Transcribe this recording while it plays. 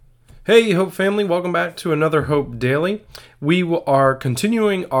Hey, Hope family, welcome back to another Hope Daily. We are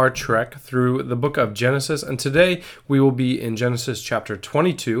continuing our trek through the book of Genesis, and today we will be in Genesis chapter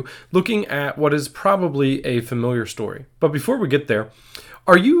 22, looking at what is probably a familiar story. But before we get there,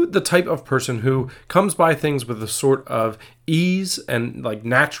 are you the type of person who comes by things with a sort of ease and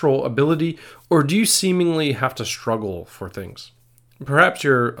natural ability, or do you seemingly have to struggle for things? Perhaps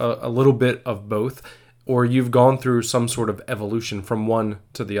you're a little bit of both, or you've gone through some sort of evolution from one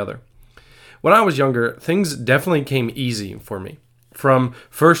to the other. When I was younger, things definitely came easy for me. From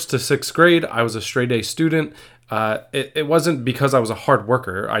first to sixth grade, I was a straight A student. It wasn't because I was a hard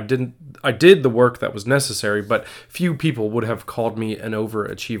worker. I did the work that was necessary, but few people would have called me an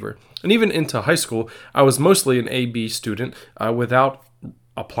overachiever. And even into high school, I was mostly an A/B student without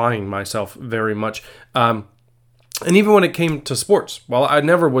applying myself very much. And even when it came to sports, while I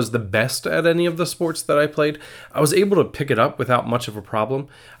never was the best at any of the sports that I played, I was able to pick it up without much of a problem.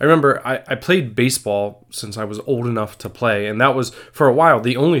 I remember I played baseball since I was old enough to play, and that was, for a while,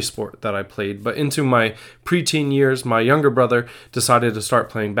 the only sport that I played. But into my preteen years, my younger brother decided to start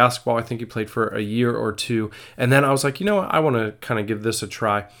playing basketball. I think he played for a year or two, and then I was like, you know what, I want to kind of give this a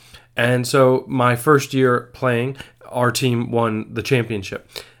try. And so my first year playing, our team won the championship.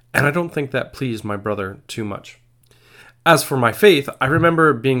 And I don't think that pleased my brother too much. As for my faith, I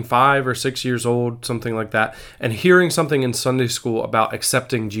remember being 5 or 6 years old, something like that, and hearing something in Sunday school about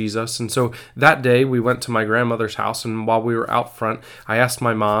accepting Jesus. And so that day we went to my grandmother's house, and while we were out front, I asked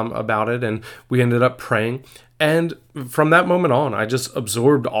my mom about it, and we ended up praying. And from that moment on, I just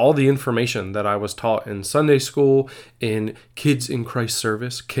absorbed all the information that I was taught in Sunday school, in Kids in Christ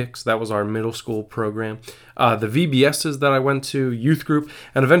Service, KICS, that was our middle school program, the VBSs that I went to, youth group,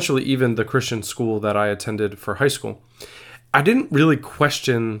 and eventually even the Christian school that I attended for high school. I didn't really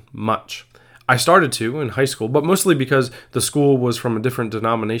question much. I started to in high school, but mostly because the school was from a different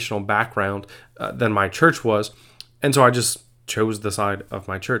denominational background than my church was, and so I just chose the side of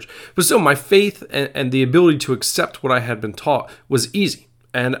my church. But still, my faith and the ability to accept what I had been taught was easy,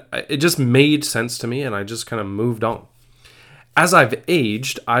 and it just made sense to me, and I just kind of moved on. As I've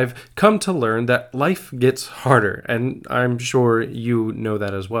aged, I've come to learn that life gets harder, and I'm sure you know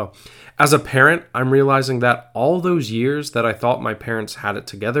that as well. As a parent, I'm realizing that all those years that I thought my parents had it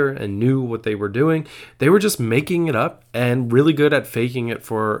together and knew what they were doing, they were just making it up and really good at faking it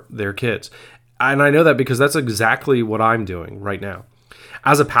for their kids. And I know that because that's exactly what I'm doing right now.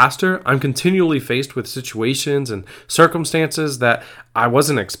 As a pastor, I'm continually faced with situations and circumstances that I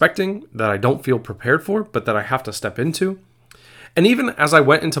wasn't expecting, that I don't feel prepared for, but that I have to step into. And even as I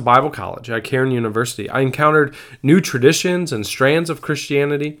went into Bible college at Cairn University, I encountered new traditions and strands of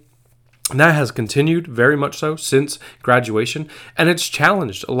Christianity. And that has continued very much so since graduation, and it's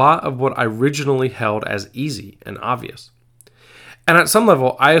challenged a lot of what I originally held as easy and obvious. And at some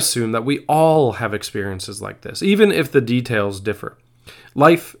level, I assume that we all have experiences like this, even if the details differ.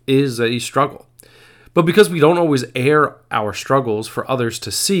 Life is a struggle. But because we don't always air our struggles for others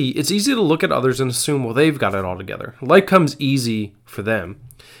to see, it's easy to look at others and assume, well, they've got it all together. Life comes easy for them.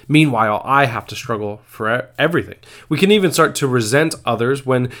 Meanwhile, I have to struggle for everything. We can even start to resent others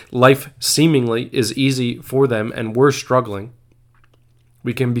when life seemingly is easy for them and we're struggling.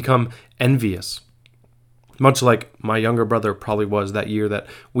 We can become envious, much like my younger brother probably was that year that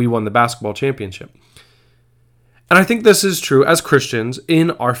we won the basketball championship. And I think this is true as Christians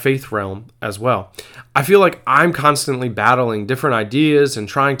in our faith realm as well. I feel like I'm constantly battling different ideas and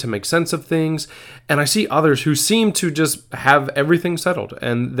trying to make sense of things, and I see others who seem to just have everything settled,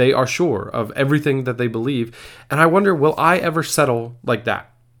 and they are sure of everything that they believe, and I wonder, will I ever settle like that?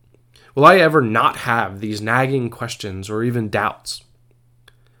 Will I ever not have these nagging questions or even doubts?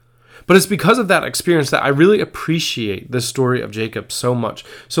 But it's because of that experience that I really appreciate this story of Jacob so much.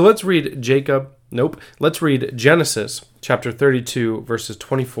 So let's read Genesis chapter 32, verses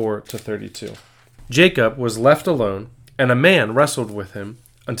 24 to 32. Jacob was left alone, and a man wrestled with him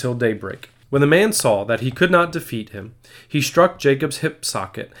until daybreak. When the man saw that he could not defeat him, he struck Jacob's hip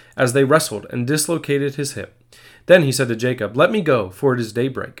socket as they wrestled and dislocated his hip. Then he said to Jacob, "Let me go, for it is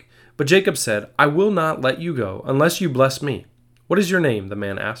daybreak." But Jacob said, "I will not let you go unless you bless me." "What is your name?" the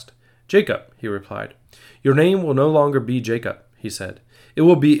man asked. "Jacob," he replied. "Your name will no longer be Jacob," he said. "It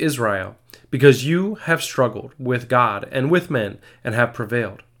will be Israel, because you have struggled with God and with men and have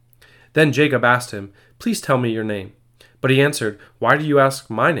prevailed." Then Jacob asked him, "Please tell me your name." But he answered, "Why do you ask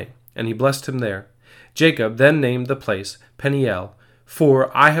my name?" And he blessed him there. Jacob then named the place Peniel,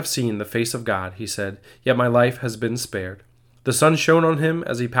 "For I have seen the face of God," he said, "yet my life has been spared." The sun shone on him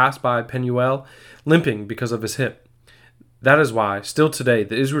as he passed by Penuel, limping because of his hip. That is why, still today,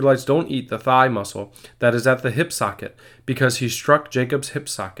 the Israelites don't eat the thigh muscle that is at the hip socket, because he struck Jacob's hip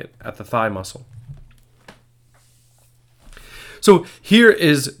socket at the thigh muscle. So here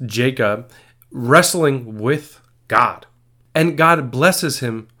is Jacob wrestling with God, and God blesses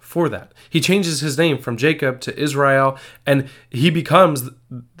him for that. He changes his name from Jacob to Israel, and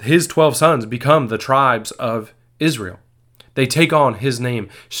his 12 sons become the tribes of Israel. They take on his name.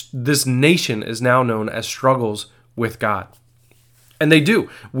 This nation is now known as Struggles with God. And they do.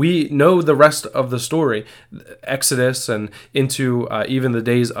 We know the rest of the story, Exodus and into even the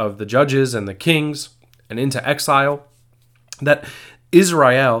days of the judges and the kings and into exile, that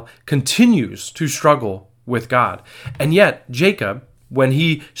Israel continues to struggle with God. And yet, Jacob, when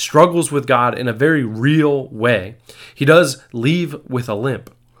he struggles with God in a very real way, he does leave with a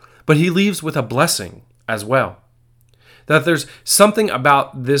limp, but he leaves with a blessing as well. That there's something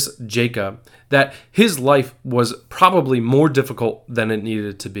about this Jacob that his life was probably more difficult than it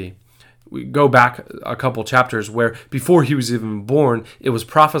needed to be. We go back a couple chapters where before he was even born, it was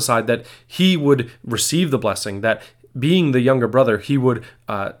prophesied that he would receive the blessing, that being the younger brother, he would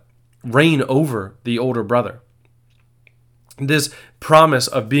reign over the older brother. This promise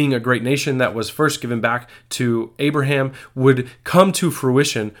of being a great nation that was first given back to Abraham would come to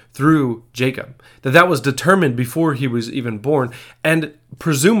fruition through Jacob. That was determined before he was even born, and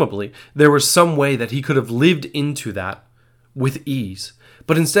presumably there was some way that he could have lived into that with ease.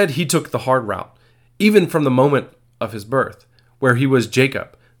 But instead he took the hard route, even from the moment of his birth, where he was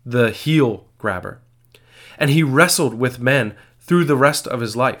Jacob, the heel grabber. And he wrestled with men through the rest of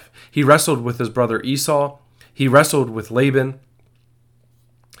his life. He wrestled with his brother Esau. He wrestled with Laban.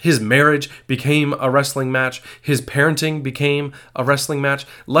 His marriage became a wrestling match. His parenting became a wrestling match.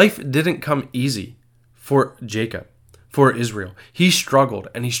 Life didn't come easy for Jacob, for Israel. He struggled,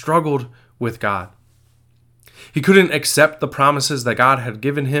 and he struggled with God. He couldn't accept the promises that God had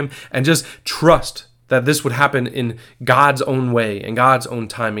given him and just trust that this would happen in God's own way and God's own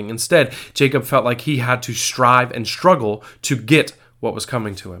timing. Instead, Jacob felt like he had to strive and struggle to get what was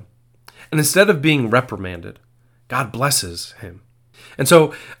coming to him. And instead of being reprimanded, God blesses him. And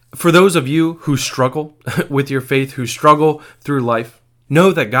so, for those of you who struggle with your faith, who struggle through life,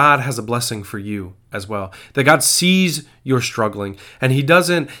 know that God has a blessing for you as well. That God sees you're struggling, and He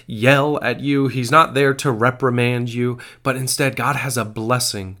doesn't yell at you. He's not there to reprimand you, but instead, God has a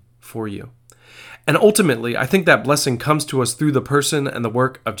blessing for you. And ultimately, I think that blessing comes to us through the person and the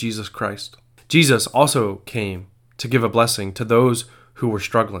work of Jesus Christ. Jesus also came to give a blessing to those who were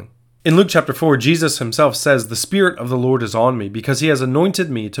struggling. In Luke chapter 4, Jesus himself says, "The Spirit of the Lord is on me, because He has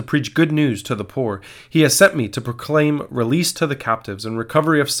anointed me to preach good news to the poor. He has sent me to proclaim release to the captives and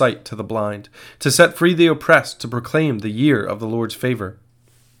recovery of sight to the blind, to set free the oppressed, to proclaim the year of the Lord's favor."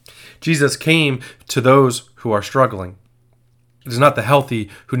 Jesus came to those who are struggling. It is not the healthy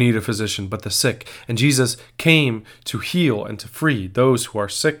who need a physician, but the sick. And Jesus came to heal and to free those who are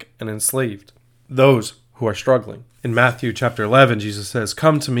sick and enslaved, those who are struggling. In Matthew chapter 11, Jesus says,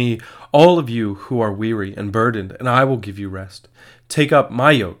 "Come to me, all of you who are weary and burdened, and I will give you rest. Take up my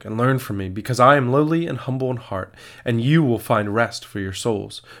yoke and learn from me, because I am lowly and humble in heart, and you will find rest for your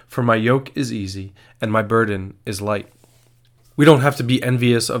souls. For my yoke is easy, and my burden is light." We don't have to be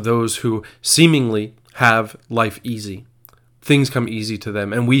envious of those who seemingly have life easy. Things come easy to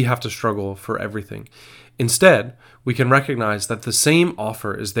them, and we have to struggle for everything. Instead, we can recognize that the same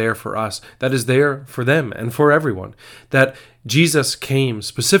offer is there for us, that is there for them and for everyone, that Jesus came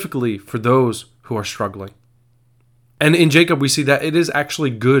specifically for those who are struggling. And in Jacob, we see that it is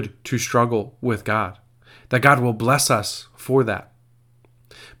actually good to struggle with God, that God will bless us for that.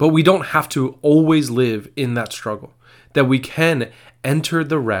 But we don't have to always live in that struggle, that we can enter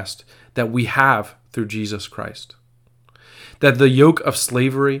the rest that we have through Jesus Christ. That the yoke of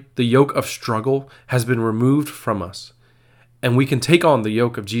slavery, the yoke of struggle has been removed from us. And we can take on the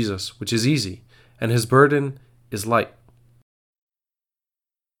yoke of Jesus, which is easy, and His burden is light.